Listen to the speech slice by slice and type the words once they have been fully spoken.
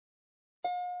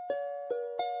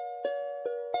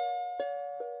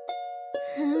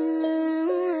You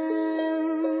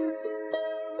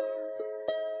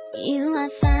are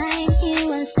fine,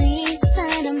 you are sweet,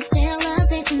 but I'm still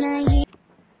up at night.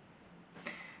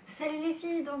 Salut les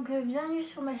filles, donc bienvenue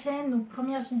sur ma chaîne, donc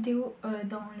première vidéo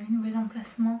dans le nouvel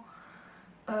emplacement,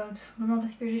 tout simplement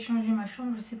parce que j'ai changé ma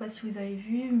chambre, je sais pas si vous avez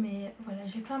vu, mais voilà,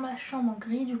 j'ai peint ma chambre en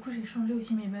gris, du coup j'ai changé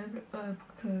aussi mes meubles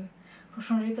pour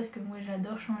changer, parce que moi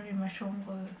j'adore changer ma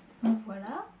chambre, donc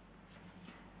voilà.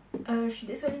 Je suis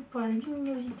désolée pour la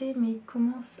luminosité, mais il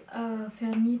commence à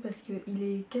faire nuit parce qu'il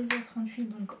est 15h38,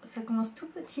 donc ça commence tout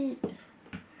petit,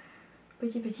 mais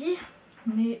je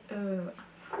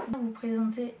vais vous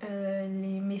présenter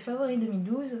mes favoris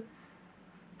 2012.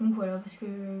 Donc voilà, parce que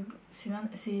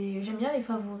j'aime bien les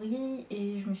favoris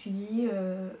et je me suis dit,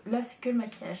 là c'est que le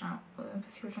maquillage, hein,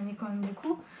 parce que j'en ai quand même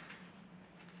beaucoup.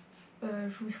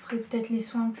 Je vous ferai peut-être les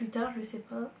soins plus tard, je sais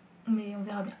pas, mais on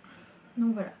verra bien.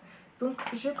 Donc voilà. Donc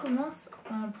je commence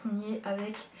en premier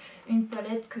avec une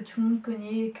palette que tout le monde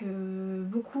connaît, que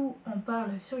beaucoup en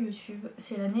parlent sur YouTube.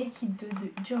 C'est la Naked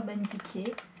d'Urban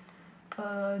Decay.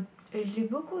 Je l'ai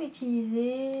beaucoup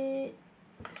utilisée,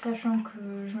 sachant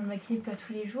que je me maquille pas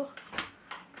tous les jours.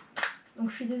 Donc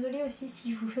je suis désolée aussi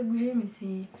si je vous fais bouger, mais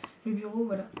c'est le bureau,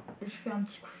 voilà. Je fais un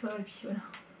petit coup ça et puis voilà.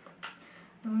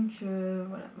 Donc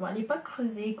voilà. Bon, elle n'est pas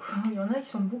creusée quoi. Il y en a qui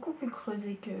sont beaucoup plus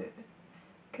creusés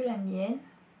que la mienne.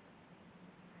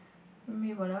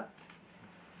 Mais voilà.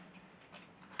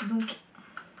 Donc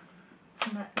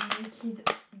ma liquide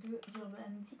d'Urban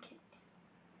Decay.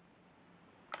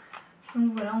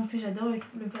 Donc voilà, en plus j'adore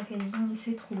le packaging,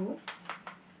 c'est trop beau.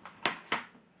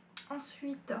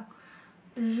 Ensuite,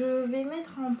 je vais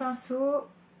mettre un pinceau.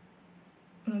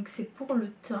 Donc c'est pour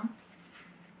le teint.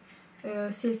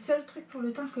 C'est le seul truc pour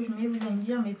le teint que je mets. Vous allez me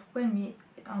dire, mais pourquoi elle met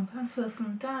un pinceau à fond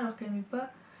de teint alors qu'elle met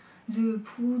pas de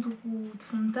poudre ou de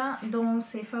fond de teint dans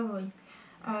ses favoris?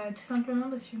 Tout simplement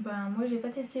parce que moi j'ai pas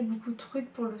testé beaucoup de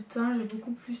trucs pour le teint, j'ai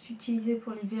beaucoup plus utilisé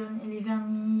pour les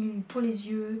vernis, pour les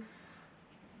yeux,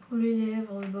 pour les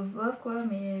lèvres, bof bof quoi,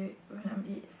 mais voilà,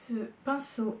 mais ce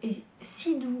pinceau est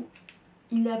si doux,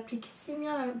 il applique si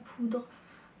bien la poudre,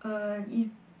 il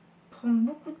prend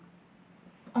beaucoup,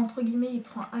 entre guillemets, il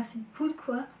prend assez de poudre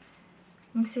quoi.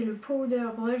 Donc c'est le Powder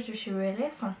Brush de chez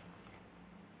ELF.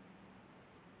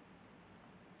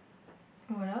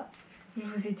 Voilà. Je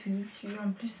vous ai tout dit dessus.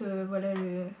 En plus, voilà,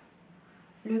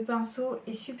 le pinceau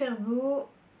est super beau.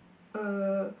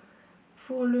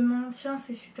 Pour le maintien,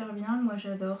 c'est super bien. Moi,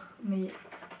 j'adore.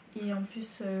 Et en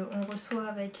plus, on reçoit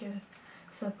avec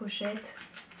sa pochette.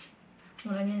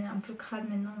 Bon, la mienne est un peu crade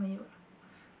maintenant, mais voilà.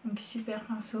 Donc, super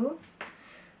pinceau.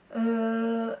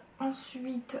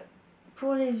 Ensuite,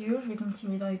 pour les yeux, je vais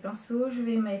continuer dans les pinceaux. Je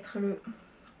vais mettre le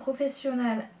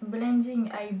Professional Blending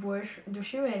Eye Brush de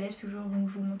chez ELF toujours, donc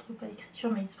je vous montre pas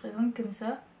l'écriture mais il se présente comme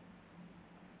ça.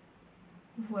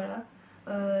 Voilà,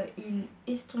 il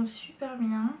estompe super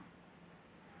bien,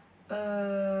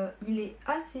 il est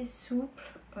assez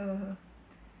souple,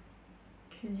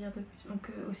 que dire de plus. Donc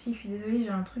aussi je suis désolée,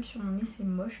 j'ai un truc sur mon nez, c'est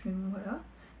moche mais bon voilà,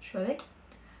 je suis avec.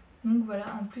 Donc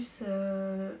voilà, en plus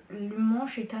le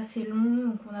manche est assez long,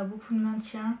 donc on a beaucoup de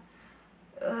maintien.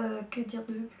 Que dire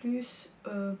de plus,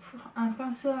 pour un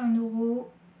pinceau à 1€,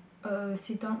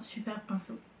 c'est un super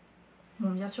pinceau. Bon,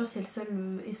 bien sûr, c'est le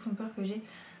seul estompeur que j'ai,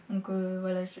 donc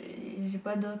voilà, j'ai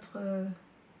pas d'autres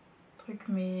trucs,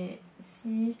 mais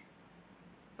si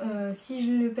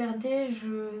je le perdais,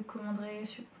 je commanderais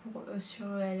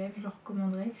sur ELF, je le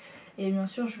recommanderais. Et bien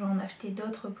sûr, je vais en acheter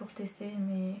d'autres pour tester,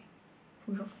 mais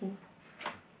faut que j'en trouve.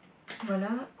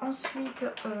 Voilà, ensuite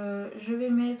je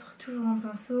vais mettre toujours un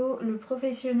pinceau, le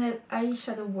Professional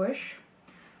Eyeshadow Brush,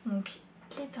 donc,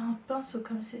 qui est un pinceau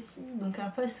comme ceci, donc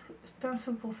un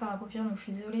pinceau pour faire la paupière, donc je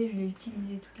suis désolée, je l'ai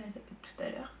utilisé tout à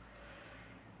l'heure.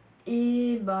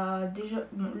 Et bah déjà,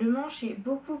 bon, le manche est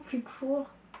beaucoup plus court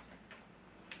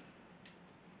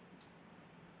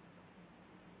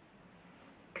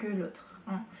que l'autre,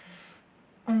 hein.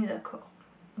 On est d'accord.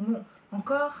 Bon,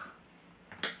 encore,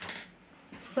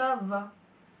 ça va.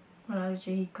 Voilà,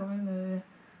 j'ai quand même...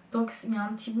 donc il y a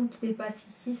un petit bout qui dépasse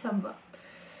ici, ça me va.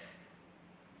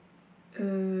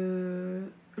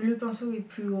 Le pinceau est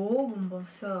plus gros, bon bah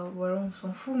ça, voilà, on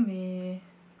s'en fout, mais...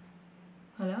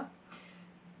 Voilà.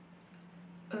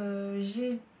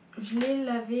 Je l'ai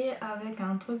lavé avec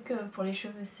un truc pour les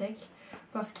cheveux secs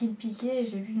parce qu'il piquait et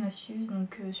j'ai vu une astuce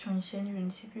donc sur une chaîne, je ne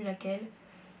sais plus laquelle,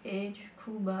 et du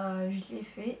coup bah je l'ai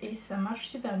fait et ça marche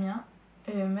super bien.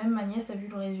 Même ma nièce a vu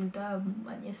le résultat. Bon,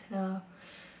 ma nièce elle a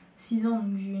 6 ans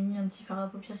donc je lui ai mis un petit fard à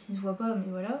paupières qui se voit pas, mais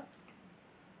voilà,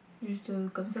 juste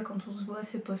comme ça quand on se voit,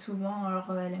 c'est pas souvent,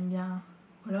 alors elle aime bien,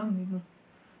 voilà, mais bon,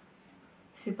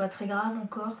 c'est pas très grave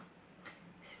encore.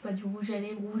 c'est pas du rouge à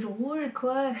lèvres rouge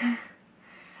quoi.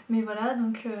 Mais voilà,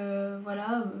 donc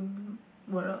voilà.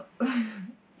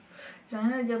 J'ai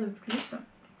rien à dire de plus.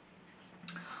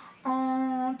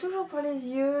 Toujours pour les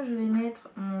yeux, je vais mettre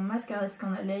mon mascara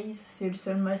Scandalaze. C'est le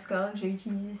seul mascara que j'ai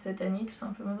utilisé cette année, tout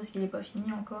simplement parce qu'il n'est pas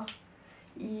fini encore.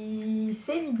 Il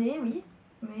s'est vidé, oui,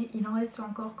 mais il en reste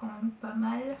encore quand même pas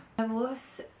mal. La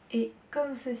brosse est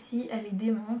comme ceci, elle est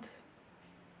démente.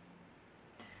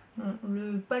 Bon,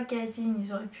 le packaging,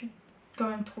 ils auraient pu quand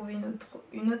même trouver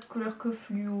une autre couleur que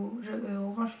fluo,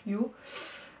 orange fluo.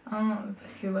 Hein,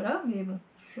 parce que voilà, mais bon,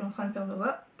 je suis en train de perdre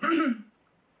voix.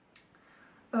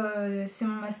 C'est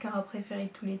mon mascara préféré de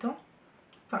tous les temps.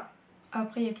 Enfin,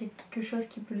 après il y a quelque chose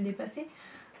qui peut le dépasser,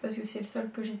 parce que c'est le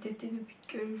seul que j'ai testé depuis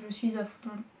que je suis à fond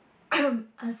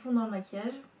dans le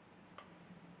maquillage.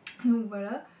 Donc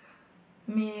voilà.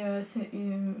 Mais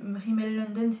Rimmel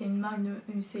London,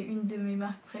 c'est une de mes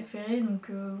marques préférées,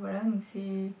 donc voilà, donc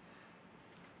c'est...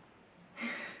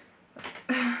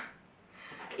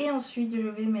 Et ensuite je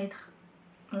vais mettre,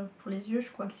 pour les yeux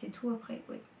je crois que c'est tout après,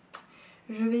 ouais.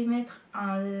 Je vais mettre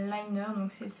un liner,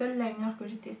 donc c'est le seul liner que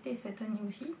j'ai testé cette année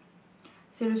aussi.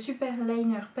 C'est le Super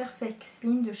Liner Perfect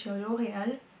Slim de chez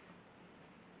L'Oréal.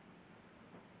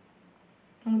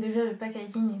 Donc déjà le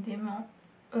packaging est dément.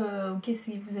 Ok,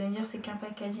 vous allez me dire c'est qu'un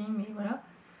packaging, mais voilà.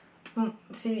 Bon,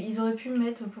 ils auraient pu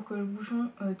mettre pour que le bouchon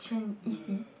tienne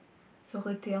ici. Ça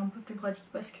aurait été un peu plus pratique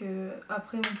parce que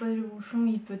après on pose le bouchon,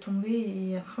 il peut tomber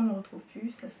et après on ne le retrouve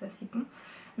plus, ça c'est assez con.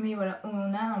 Mais voilà,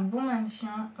 on a un bon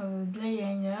maintien de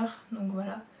l'eyeliner, donc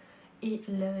voilà. Et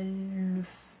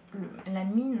la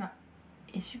mine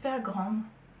est super grande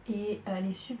et elle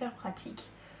est super pratique.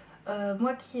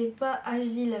 Moi qui n'ai pas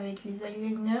agile avec les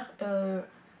eyeliners,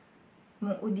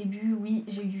 bon au début oui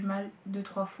j'ai eu du mal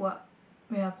 2-3 fois,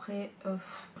 mais après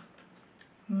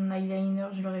mon eyeliner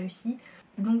je le réussis.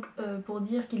 Donc pour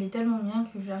dire qu'il est tellement bien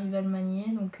que j'arrive à le manier.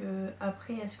 Donc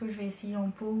après est-ce que je vais essayer en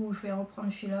pot ou je vais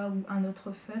reprendre celui-là ou un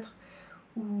autre feutre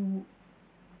ou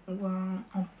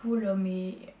en pot là,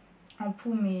 mais en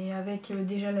pot mais avec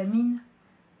déjà la mine.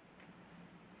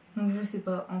 Donc je sais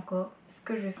pas encore ce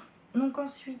que je vais faire. Donc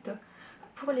ensuite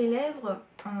pour les lèvres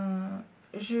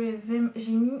j'ai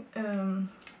mis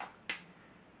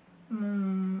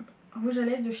mon rouge à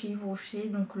lèvres de chez Yves Rocher,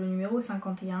 donc le numéro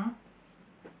 51.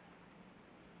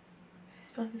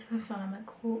 J'espère que ça va faire la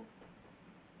macro.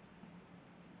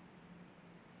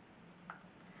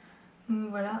 Donc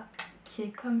voilà, qui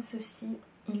est comme ceci.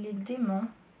 Il est dément.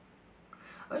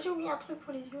 Oh, j'ai oublié un truc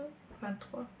pour les yeux.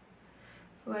 23.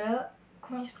 Voilà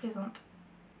comment il se présente.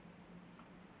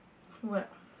 Voilà.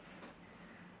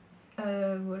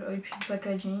 Voilà. Et puis le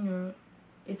packaging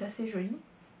est assez joli.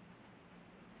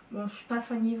 Bon, je suis pas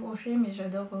fan d'Yves Rocher, mais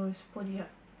j'adore ce produit-là.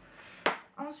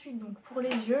 Ensuite, donc pour les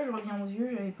yeux, je reviens aux yeux,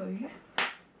 j'avais pas vu.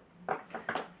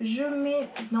 Je mets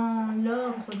dans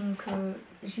l'ordre, donc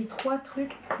j'ai 3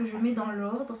 trucs que je mets dans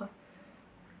l'ordre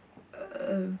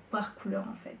par couleur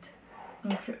en fait.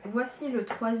 Donc voici le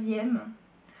 3e.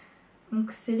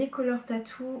 Donc c'est les couleurs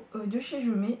tattoo de chez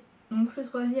Je Mets. Donc le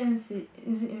 3e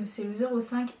c'est le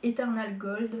 05 Eternal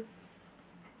Gold,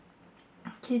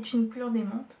 qui est une couleur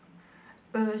démente.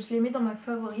 Je les mets dans ma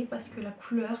favori parce que la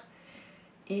couleur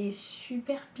est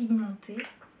super pigmentée.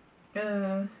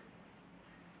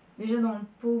 Déjà dans le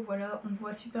pot, voilà, on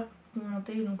voit super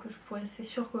pigmenté, donc c'est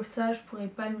sûr que ça, je pourrais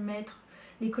pas le mettre.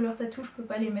 Les couleurs tattoo, je peux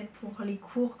pas les mettre pour les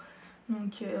cours,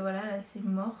 donc voilà, là c'est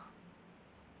mort.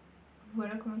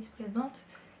 Voilà comment il se présente.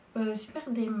 Super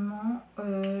dément.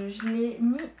 Je l'ai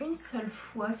mis une seule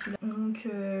fois celui-là. Donc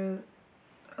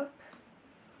hop.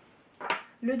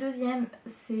 Le deuxième,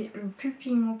 c'est le plus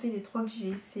pigmenté des 3 que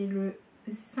j'ai, c'est le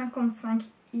 55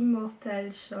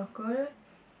 Immortal Charcoal.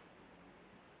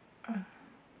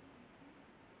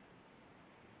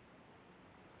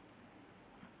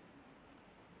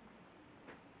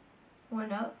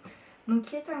 Voilà, donc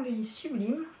qui est un gris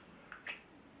sublime.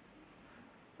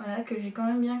 Voilà, que j'ai quand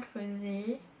même bien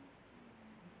creusé.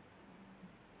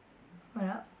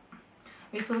 Voilà.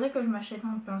 Mais il faudrait que je m'achète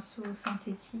un pinceau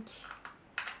synthétique.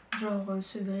 Genre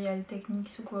ce de Real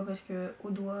Techniques ou quoi, parce que au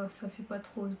doigt ça fait pas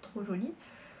trop joli.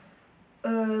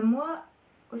 Moi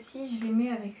aussi je les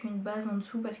mets avec une base en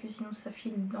dessous parce que sinon ça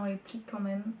file dans les plis quand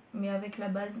même. Mais avec la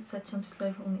base ça tient toute la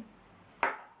journée.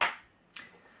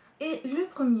 Et le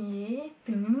premier,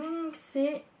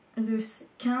 c'est le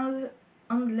 15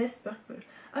 Endless Purple.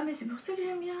 Ah mais c'est pour ça que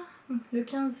j'aime bien. Le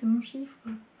 15 c'est mon chiffre.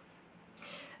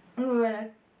 Donc voilà.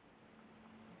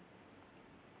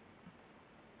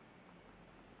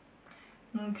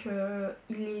 Donc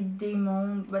il est dément.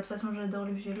 Bah, de toute façon j'adore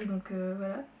le violet donc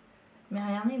voilà. Mais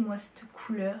regardez moi cette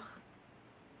couleur.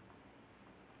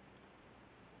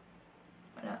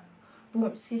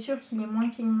 Bon, c'est sûr qu'il est moins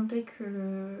pigmenté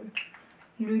que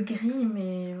le gris,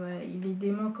 mais voilà, il est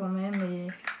dément quand même et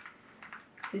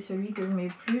c'est celui que je mets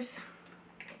le plus.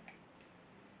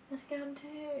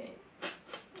 Regardez,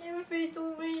 il me fait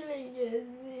tomber, il est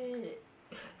gazé.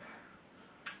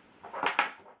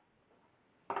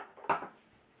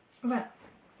 Voilà.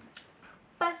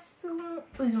 Passons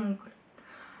aux ongles.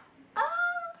 Ah,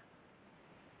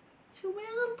 j'ai oublié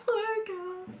un truc.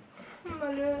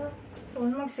 Malheur.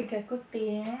 Heureusement que c'est qu'à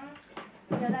côté. Hein.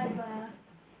 Voilà, voilà.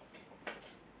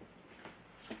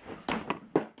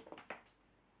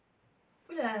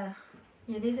 Oula,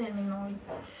 il y a des ailes maintenant. Oui.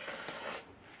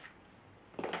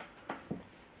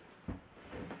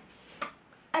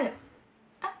 Alors,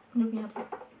 ah, j'ai oublié un truc.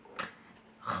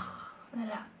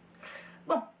 Voilà.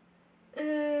 Bon.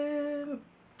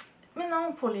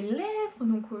 Maintenant pour les lèvres,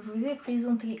 donc je vous ai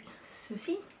présenté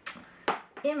ceci.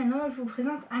 Et maintenant je vous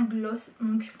présente un gloss.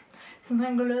 Donc c'est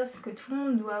un gloss que tout le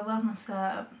monde doit avoir dans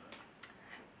sa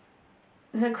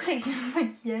collection de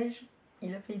maquillage.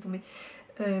 Il a failli tomber.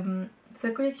 Sa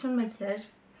collection de maquillage.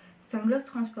 C'est un gloss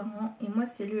transparent et moi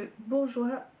c'est le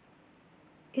Bourjois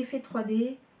effet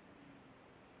 3D.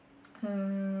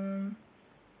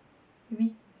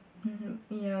 Oui,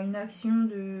 il y a une action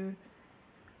de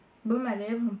baume à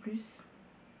lèvres en plus.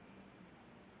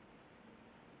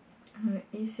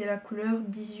 Et c'est la couleur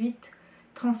 18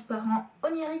 transparent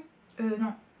onirique.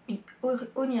 Non, oui,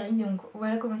 onirique. Donc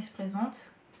voilà comment il se présente.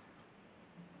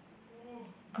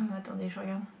 Attendez, je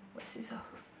regarde. Ouais, c'est ça.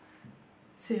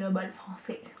 C'est là-bas le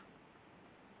français.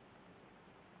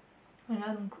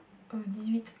 Voilà, donc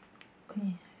 18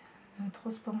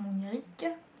 transparent onirique.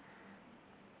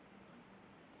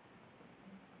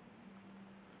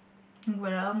 Donc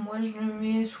voilà, moi je le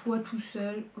mets soit tout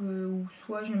seul ou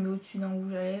soit je le mets au-dessus d'un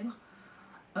rouge à lèvres.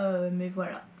 Mais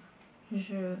voilà,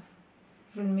 je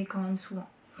le mets quand même souvent.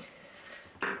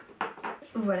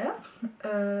 Voilà.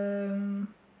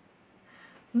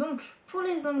 Donc pour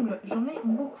les ongles, j'en ai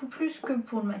beaucoup plus que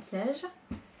pour le maquillage.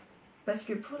 Parce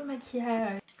que pour le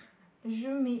maquillage, je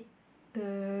mets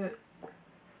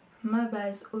ma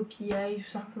base au PI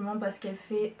tout simplement parce qu'elle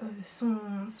fait son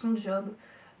job.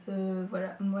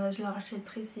 Voilà, moi je la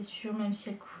rachèterai c'est sûr, même si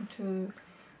elle coûte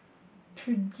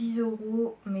plus de 10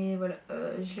 €. Mais voilà,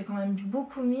 je l'ai quand même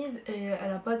beaucoup mise et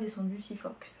elle n'a pas descendu si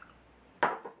fort que ça.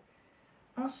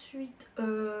 Ensuite,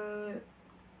 je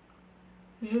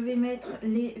vais mettre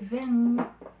les vernis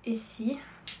Essie,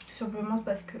 tout simplement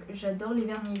parce que j'adore les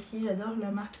vernis Essie, j'adore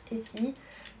la marque Essie.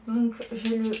 Donc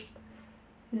j'ai le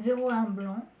 01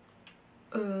 blanc,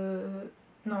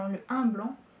 non le 1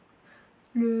 blanc,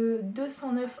 le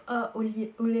 209A au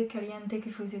lait caliente que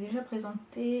je vous ai déjà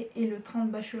présenté et le 30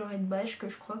 bachelorette beige que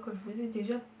je crois que je vous ai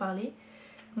déjà parlé.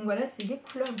 Donc voilà, c'est des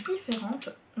couleurs différentes.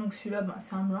 Donc celui-là, ben,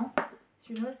 c'est un blanc,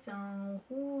 celui-là c'est un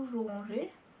rouge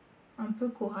orangé, un peu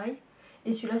corail.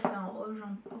 Et celui-là c'est un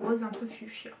rose un peu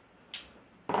fuchsia.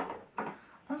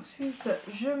 Ensuite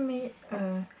je mets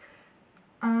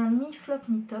un mi-flop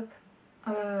mi-top.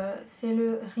 C'est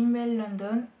le Rimmel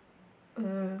London.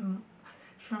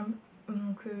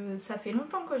 Donc ça fait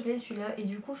longtemps que je l'ai celui-là. Et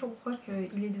du coup je crois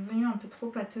qu'il est devenu un peu trop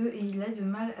pâteux et il a de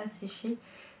mal à sécher.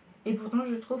 Et pourtant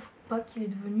je trouve pas qu'il est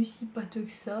devenu si pâteux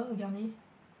que ça. Regardez.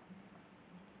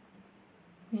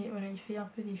 Mais voilà, il fait un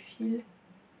peu des fils.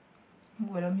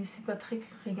 Voilà, mais c'est pas très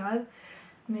grave.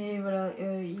 Mais voilà,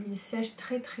 il sèche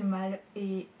très très mal.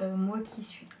 Et moi qui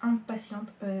suis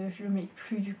impatiente, je le mets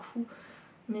plus du coup.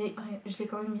 Mais je l'ai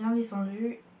quand même bien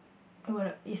descendu.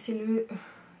 Voilà, et c'est le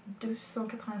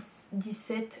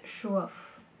 297 Show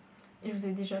Off. Et je vous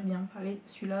ai déjà bien parlé de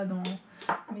celui-là dans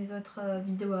mes autres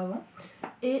vidéos avant.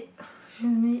 Et je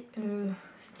mets le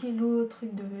stylo truc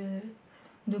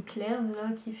de Claire's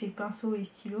là, qui fait pinceau et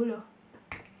stylo là.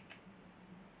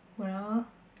 Voilà,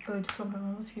 tout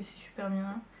simplement parce que c'est super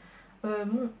bien.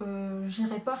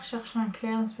 J'irai pas rechercher un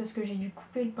Claire's parce que j'ai dû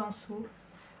couper le pinceau.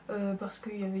 Parce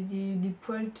qu'il y avait des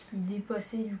poils qui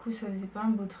dépassaient, du coup ça faisait pas un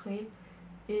beau trait.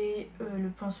 Et le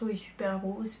pinceau est super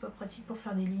gros, c'est pas pratique pour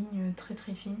faire des lignes très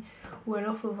très fines. Ou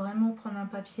alors faut vraiment prendre un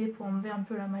papier pour enlever un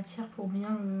peu la matière pour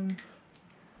bien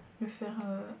le faire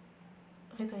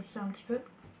rétrécir un petit peu.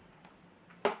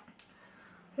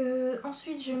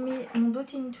 Ensuite je mets mon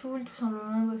dotting tool tout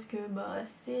simplement parce que bah,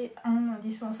 c'est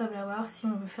indispensable à avoir si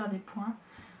on veut faire des points.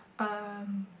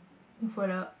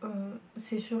 Voilà,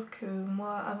 c'est sûr que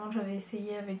moi avant j'avais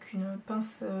essayé avec une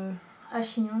pince à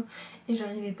chignon et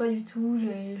j'arrivais pas du tout,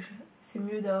 c'est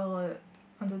mieux d'avoir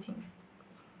un dotting.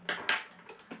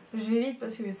 Je vais vite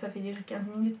parce que ça fait déjà 15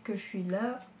 minutes que je suis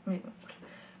là, mais bon.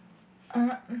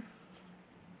 Un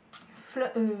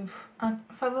un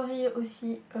favori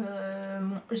aussi,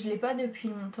 bon, je l'ai pas depuis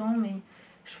longtemps mais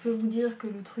je peux vous dire que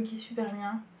le truc est super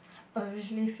bien.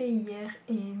 Je l'ai fait hier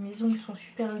et mes ongles sont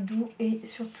super doux et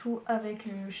surtout avec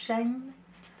le shine,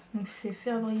 donc c'est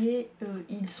faire briller,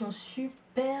 ils sont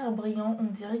super brillants, on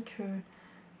dirait que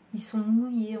ils sont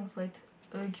mouillés en fait,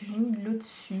 que j'ai mis de l'eau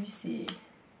dessus, c'est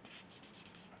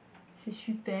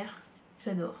super,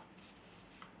 j'adore.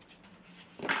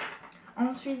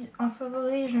 Ensuite, en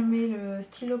favori, je mets le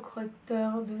stylo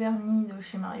correcteur de vernis de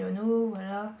chez Marionneau.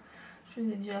 Voilà, je vous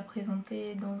ai déjà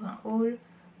présenté dans un haul.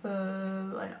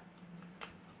 Voilà,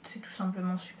 c'est tout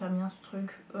simplement super bien ce truc.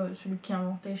 Celui qui a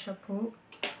inventé, chapeau.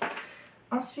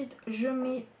 Ensuite, je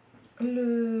mets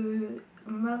le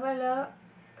Mavala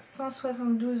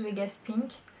 172 Vegas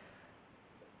Pink.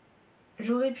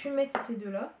 J'aurais pu mettre ces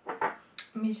deux-là,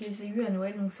 mais je les ai eus à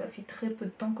Noël, donc ça fait très peu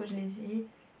de temps que je les ai.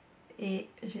 Et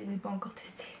je les ai pas encore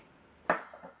testés.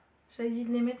 J'avais dit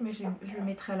de les mettre mais je le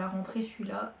mettrai à la rentrée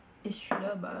celui-là. Et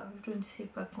celui-là bah je ne sais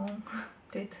pas quand.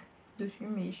 Peut-être dessus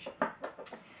mais je sais pas.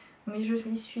 Mais je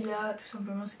lis celui-là tout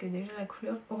simplement parce que déjà la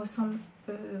couleur ressemble,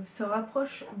 se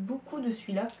rapproche beaucoup de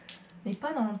celui-là. Mais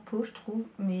pas dans le pot je trouve,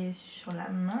 mais sur la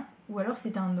main. Ou alors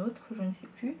c'est un autre, je ne sais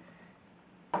plus.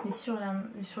 Mais sur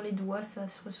les doigts ça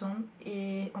se ressemble.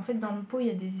 Et en fait dans le pot il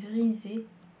y a des irisés.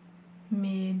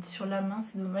 Mais sur la main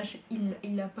c'est dommage,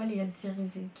 il n'a pas les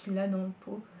irisés qu'il a dans le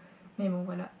pot. Mais bon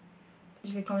voilà,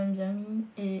 je l'ai quand même bien mis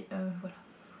et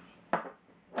voilà.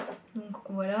 Donc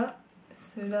voilà,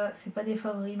 ceux-là c'est pas des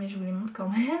favoris mais je vous les montre quand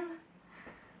même.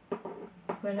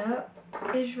 Voilà,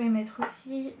 et je vais mettre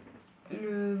aussi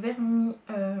le vernis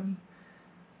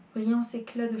Brillance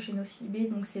éclat de chez Nocibé.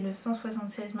 Donc c'est le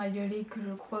 176 mat violet que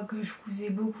je crois que je vous ai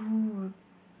beaucoup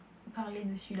parlé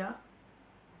de celui-là.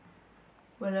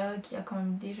 Voilà, qui a quand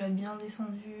même déjà bien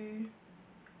descendu.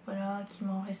 Voilà, qui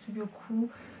m'en reste plus beaucoup.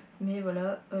 Mais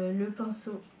voilà, le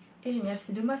pinceau est génial.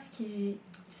 C'est dommage qu'il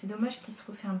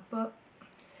se referme pas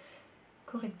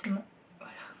correctement.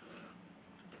 Voilà.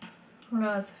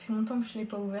 Voilà, ça fait longtemps que je ne l'ai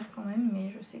pas ouvert quand même,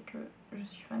 mais je sais que je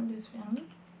suis fan de ce vernis.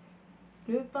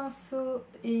 Le pinceau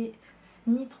est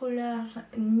ni trop large,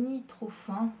 ni trop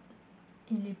fin.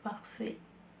 Il est parfait.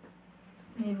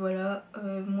 Mais voilà,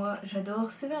 moi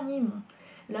j'adore ce vernis. Bon.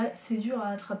 Là c'est dur à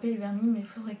attraper le vernis mais il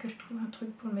faudrait que je trouve un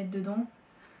truc pour le mettre dedans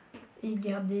et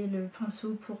garder le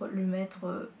pinceau pour le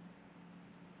mettre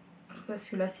parce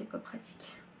que là c'est pas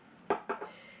pratique.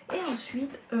 Et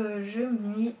ensuite je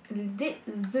mets des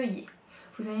œillets.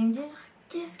 Vous allez me dire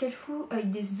qu'est-ce qu'elle fout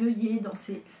avec des œillets dans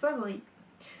ses favoris,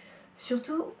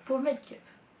 surtout pour le make-up.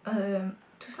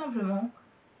 Tout simplement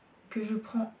que je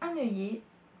prends un œillet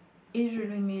et je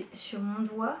le mets sur mon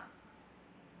doigt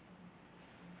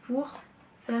pour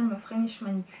faire ma French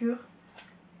manicure,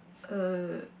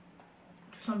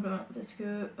 tout simplement parce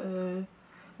que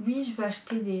oui je vais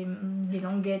acheter des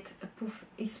languettes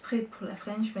exprès pour la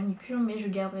French manicure, mais je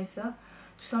garderai ça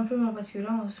tout simplement parce que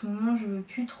là en ce moment je veux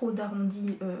plus trop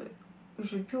d'arrondis,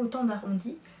 je veux plus autant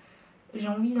d'arrondis, j'ai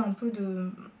envie d'un peu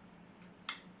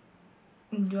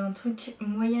d'un truc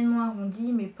moyennement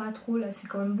arrondi mais pas trop. Là c'est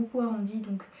quand même beaucoup arrondi,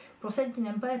 donc pour celles qui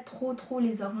n'aiment pas trop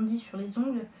les arrondis sur les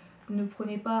ongles, ne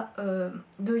prenez pas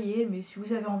d'œillets, mais si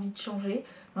vous avez envie de changer,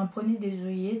 ben prenez des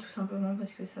œillets tout simplement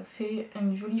parce que ça fait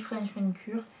une jolie French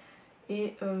manicure.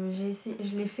 Et j'ai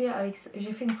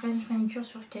fait une French manicure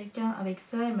sur quelqu'un avec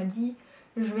ça, elle m'a dit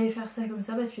je vais faire ça comme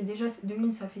ça parce que déjà de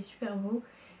une ça fait super beau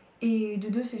et de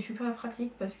deux c'est super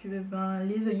pratique parce que ben,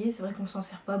 les œillets c'est vrai qu'on s'en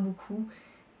sert pas beaucoup.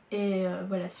 Et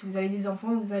voilà, si vous avez des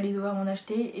enfants vous allez devoir en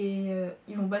acheter et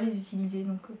ils vont pas les utiliser,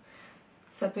 donc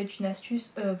ça peut être une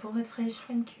astuce pour votre French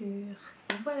manicure.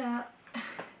 Voilà.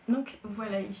 Donc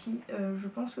voilà les filles, je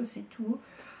pense que c'est tout.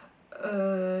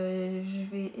 Je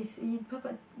vais essayer de pas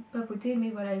papoter,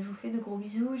 mais voilà, je vous fais de gros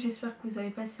bisous. J'espère que vous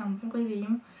avez passé un bon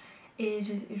réveillon. Et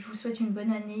je vous souhaite une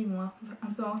bonne année. Bon,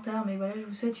 un peu en retard, mais voilà, je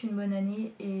vous souhaite une bonne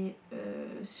année et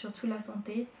surtout la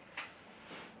santé.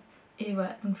 Et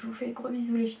voilà, donc je vous fais de gros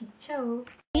bisous les filles. Ciao!